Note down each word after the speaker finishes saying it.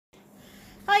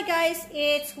Hi guys,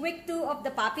 it's week 2 of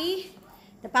the puppies,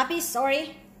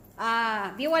 sorry.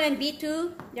 B1 and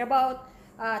B2, they're about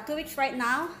 2 weeks right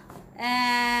now.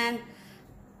 And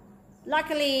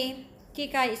luckily,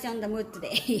 Kika is on the mood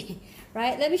today.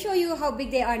 Right, let me show you how big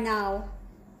they are now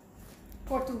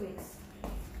for 2 weeks.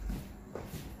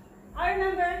 I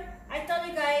remember, I told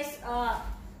you guys,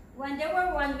 when they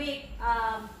were 1 week,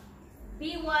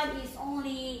 B1 is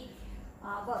only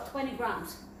about 20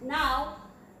 grams. Now,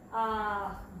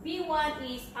 B1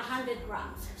 is 100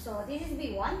 grams. So this is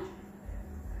B1.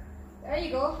 There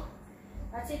you go.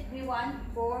 That's it,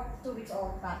 B1 for 2 weeks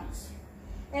old puppies.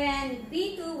 And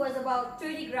B2 was about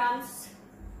 30 grams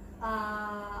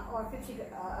or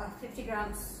 50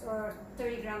 grams or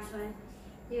 30 grams when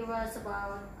he was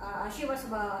about, she was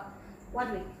about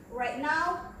 1 week. Right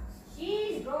now,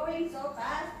 she's growing so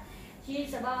fast.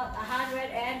 She's about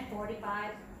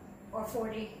 145 or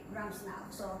 40 grams now.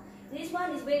 So this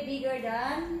one is way bigger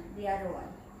than the other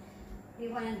one,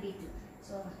 B1 and B2.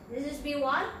 So this is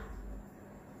B1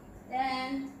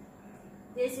 and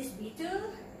this is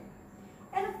B2,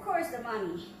 and of course the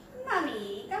mommy.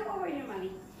 Mommy, come over here,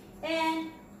 mommy.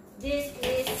 And this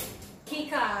is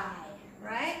Kika,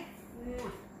 right? There we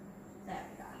go.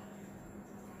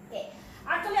 Okay.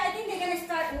 Actually, I think they're gonna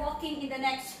start walking in the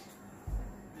next,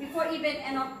 before even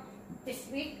end of this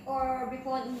week, or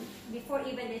before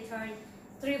even they turn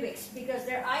 3 weeks, because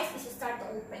their eyes is start to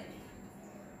open.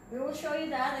 We will show you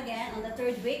that again on the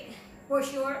 3rd week. For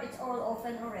sure, it's all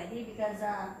open already because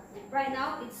right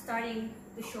now it's starting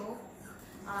to show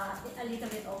a little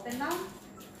bit open now.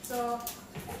 So,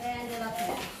 and they love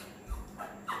it.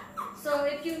 So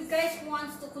if you guys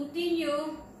wants to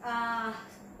continue,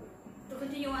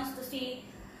 wants to see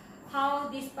how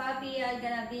this puppy are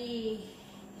gonna be,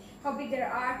 how big they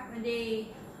are when they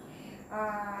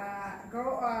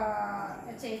grow,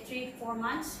 let's say 3-4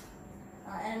 months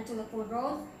and to the full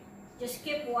grown, just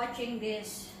keep watching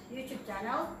this YouTube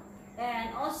channel.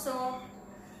 And also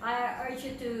I urge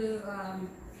you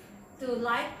to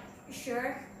like,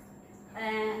 share,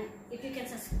 and if you can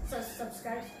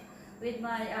subscribe with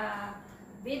my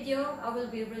video, I will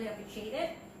be really appreciated.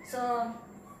 So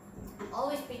I'm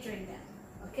always picturing them.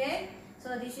 Okay,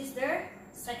 so this is their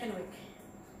 2nd week.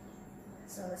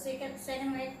 So the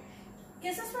second week,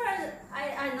 because as far as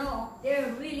I know,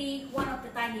 they're really one of the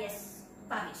tiniest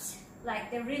puppies.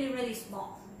 Like, they're really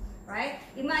small, right?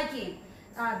 Imagine,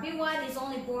 B1 is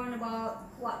only born about,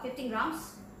 what, 15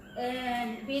 grams?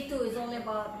 And B2 is only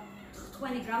about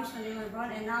 20 grams when they were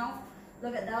born. And now,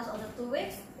 look at those on the 2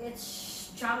 weeks. It's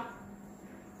jumped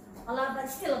a lot, but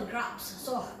still on grams.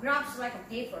 So, grams is like a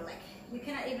paper. Like, you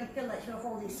cannot even feel that you're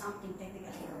holding something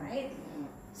technically, right?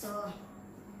 So,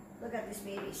 look at these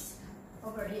babies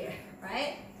over here,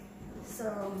 right?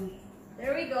 So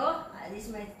there we go. This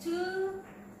is my 2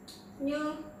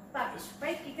 new puppies,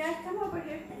 right, Kika? Come over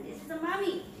here. And this is the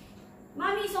mommy.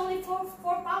 Mommy is only 4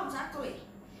 pounds actually.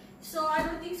 So I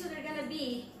don't think so they're gonna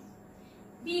be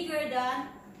bigger than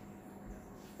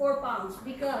 4 pounds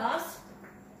because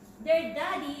their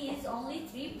daddy is only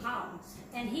 3 pounds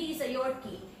and he is a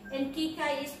Yorkie, and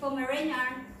Kika is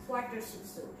Pomeranian quarter Shih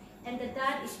Tzu, and the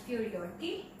dad is pure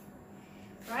Yorkie,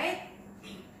 right?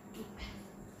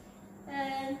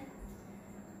 And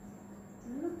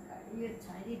look at your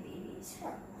tiny babies. If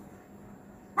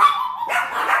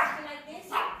you like this,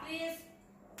 please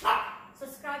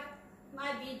subscribe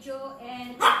my video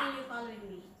and continue following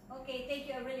me. Okay, thank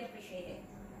you. I really appreciate it.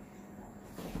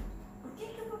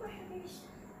 Okay, come over here, babies.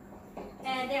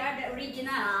 And they are the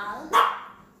original,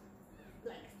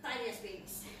 like, tiniest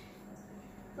babies.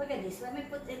 Look at this. Let me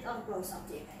put it on close up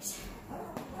to you guys.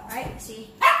 Alright,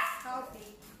 see how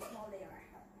big, small they are.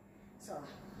 So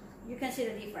you can see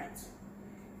the difference,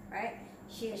 right?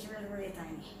 She is really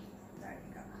tiny. There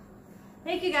you go.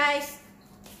 Thank you guys.